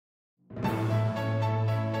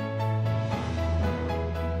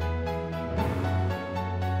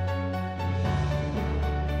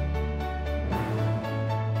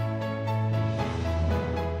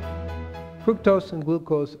Fructose and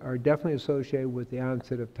glucose are definitely associated with the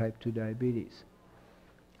onset of type 2 diabetes.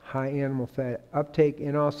 High animal fat uptake,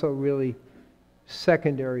 and also really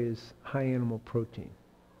secondary is high animal protein.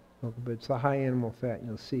 Okay, but it's the high animal fat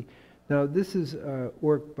you'll see. Now this is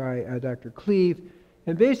work by Dr. Cleve,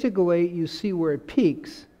 and basically you see where it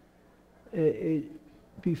peaks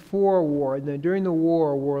before war, and then during the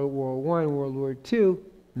war, World War I, World War II,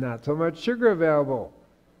 not so much sugar available.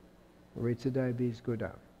 Rates of diabetes go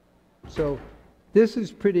down. So this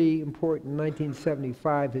is pretty important. In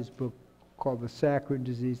 1975, his book called The Saccharine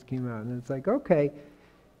Disease came out, and it's like, okay,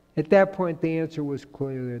 at that point the answer was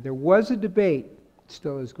clear there. There was a debate,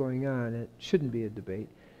 still is going on, it shouldn't be a debate,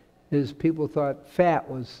 is people thought fat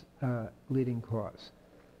was leading cause.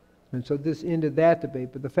 And so this ended that debate,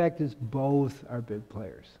 but the fact is both are big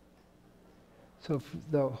players. So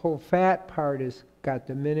the whole fat part got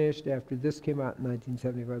diminished after this came out in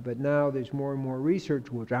 1975, but now there's more and more research,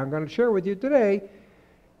 which I'm going to share with you today,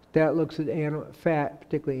 that looks at fat,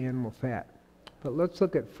 particularly animal fat. But let's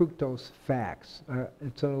look at fructose facts.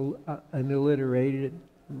 It's an alliteration,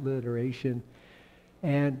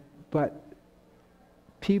 but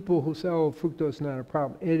people who say, oh, fructose is not a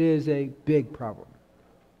problem, it is a big problem.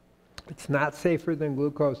 It's not safer than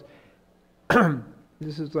glucose.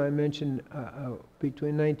 This is what I mentioned,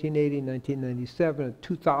 between 1980 and 1997, a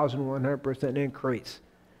 2,100% increase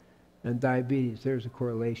in diabetes. There's a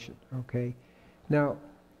correlation, okay? Now,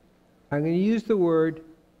 I'm going to use the word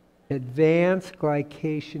advanced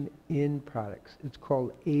glycation in products. It's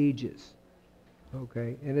called AGEs,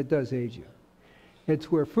 okay? And it does age you.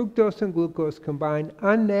 It's where fructose and glucose combine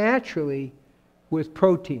unnaturally with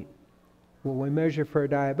protein. When we measure for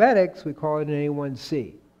diabetics, we call it an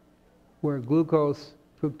A1C, where glucose,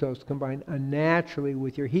 fructose combine unnaturally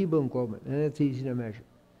with your hemoglobin, and it's easy to measure.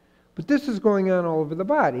 But this is going on all over the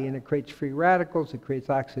body, and it creates free radicals, it creates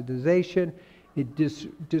oxidization, it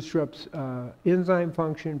disrupts enzyme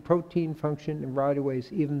function, protein function, in a variety of ways,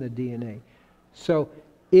 even the DNA. So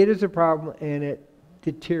it is a problem, and it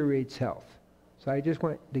deteriorates health. So I just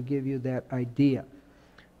want to give you that idea.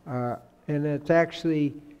 And it's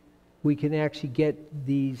actually, we can actually get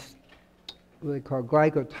these, what they call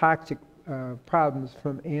glycotoxic problems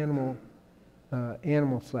from animal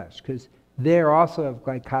flesh, because they also have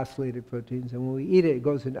glycosylated proteins, and when we eat it, it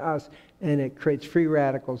goes into us, and it creates free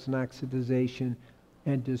radicals and oxidization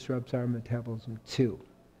and disrupts our metabolism too.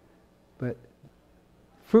 But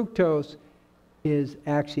fructose is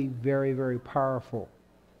actually very, very powerful.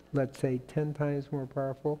 Let's say 10 times more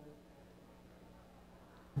powerful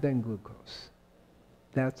than glucose.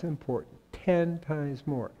 That's important. 10 times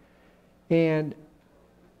more. And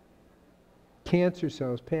cancer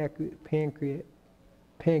cells, pancreatic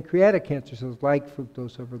cancer cells like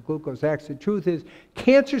fructose over glucose. Actually, the truth is,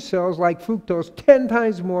 cancer cells like fructose 10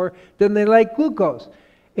 times more than they like glucose.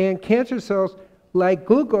 And cancer cells like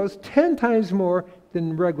glucose 10 times more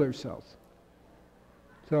than regular cells.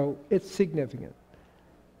 So it's significant.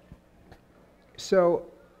 So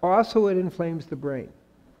also it inflames the brain.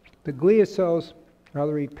 The glia cells are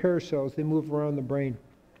the repair cells. They move around the brain.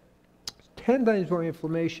 10 times more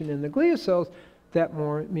inflammation in the glia cells. That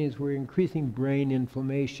more means we're increasing brain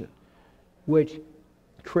inflammation, which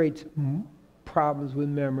creates problems with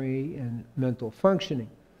memory and mental functioning.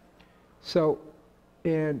 So,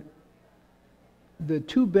 and the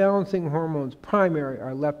two balancing hormones primary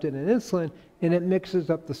are leptin and insulin, and it mixes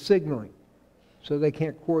up the signaling, so they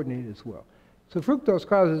can't coordinate as well. So fructose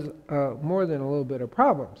causes more than a little bit of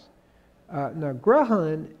problems. Now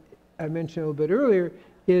ghrelin, I mentioned a little bit earlier,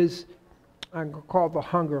 is called the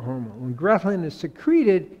hunger hormone. When ghrelin is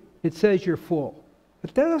secreted, it says you're full.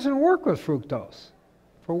 But that doesn't work with fructose.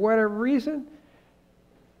 For whatever reason,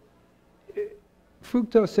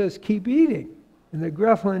 fructose says keep eating, and the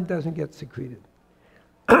ghrelin doesn't get secreted.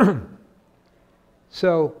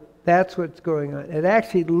 So that's what's going on. It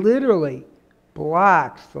actually literally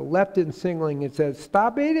blocks the leptin signaling. It says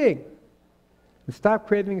stop eating and stop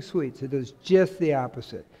craving sweets. It does just the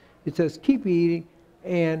opposite. It says keep eating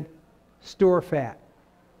and store fat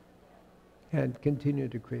and continue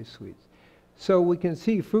to crave sweets. So we can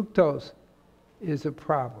see fructose is a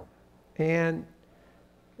problem. And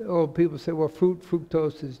people say, well,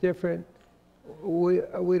 fructose is different. We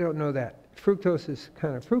don't know that. Fructose is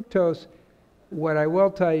kind of fructose. What I will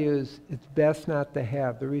tell you is it's best not to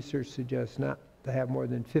have, the research suggests not to have more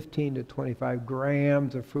than 15 to 25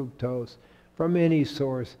 grams of fructose from any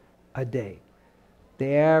source a day.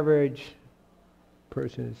 The average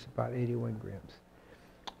person is about 81 grams.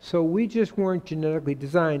 So we just weren't genetically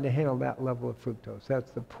designed to handle that level of fructose.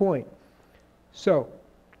 That's the point. So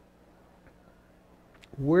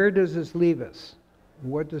where does this leave us?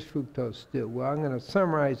 What does fructose do? Well, I'm going to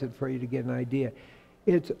summarize it for you to get an idea.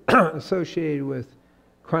 It's associated with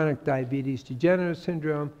chronic diabetes degenerative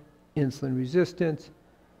syndrome, insulin resistance,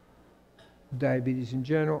 diabetes in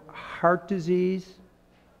general, heart disease,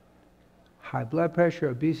 high blood pressure,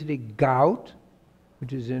 obesity, gout,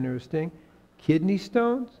 which is interesting, kidney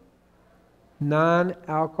stones,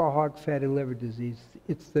 non-alcoholic fatty liver disease.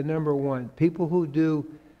 It's the number one. People who do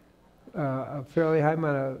a fairly high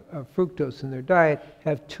amount of fructose in their diet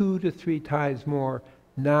have 2 to 3 times more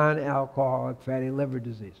non-alcoholic fatty liver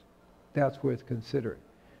disease. That's worth considering.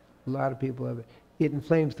 A lot of people have it. It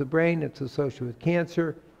inflames the brain. It's associated with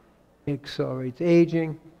cancer. It accelerates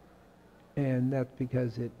aging. And that's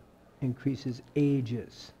because it increases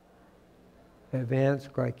ages.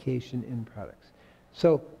 Advanced glycation end products.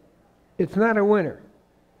 So it's not a winner.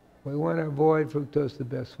 We want to avoid fructose the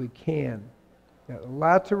best we can. Got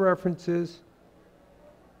lots of references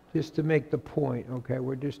just to make the point, okay?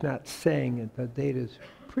 We're just not saying it. The data is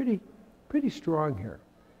pretty strong here.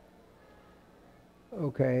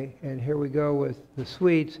 Okay, and here we go with the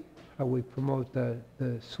sweets. How we promote the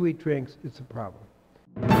sweet drinks. It's a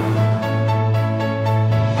problem.